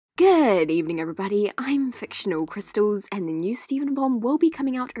Good evening, everybody. I'm Fictional Crystals, and the new Steven Bomb will be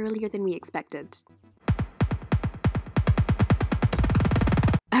coming out earlier than we expected.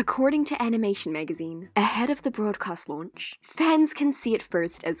 According to Animation Magazine, ahead of the broadcast launch, fans can see it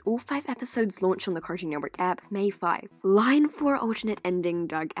first as all 5 episodes launch on the Cartoon Network app May 5. Line 4 alternate ending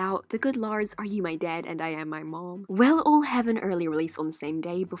dug out, The Good Lars, Are You My Dad and I Am My Mom will all have an early release on the same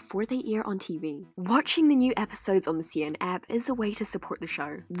day before they air on TV. Watching the new episodes on the CN app is a way to support the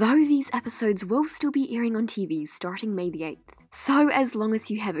show, though these episodes will still be airing on TV starting May the 8th. So as long as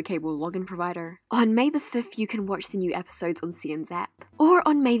you have a cable login provider. On May the 5th you can watch the new episodes on CN's app, or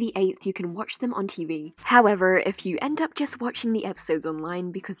on May the 8th you can watch them on TV. However, if you end up just watching the episodes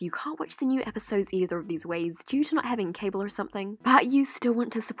online because you can't watch the new episodes either of these ways due to not having cable or something, but you still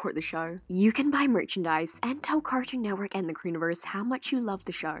want to support the show, you can buy merchandise and tell Cartoon Network and the Crewniverse how much you love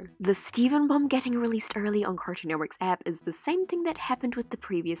the show. The Steven Bomb getting released early on Cartoon Network's app is the same thing that happened with the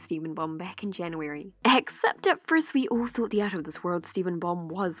previous Steven Bomb back in January. Except at first we all thought the Out of This World Steven Bomb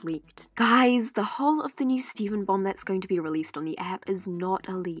was leaked. Guys, the whole of the new Steven Bomb that's going to be released on the app is not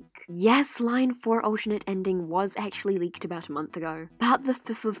a leak. Yes, Line 4 alternate ending was actually leaked about a month ago, but the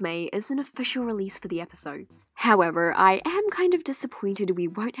 5th of May is an official release for the episodes. However, I am kind of disappointed we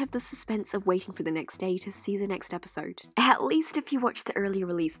won't have the suspense of waiting for the next day to see the next episode. At least if you watch the early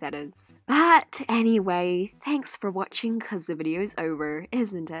release, that is. But anyway, thanks for watching, cause the video's over,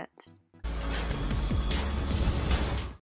 isn't it?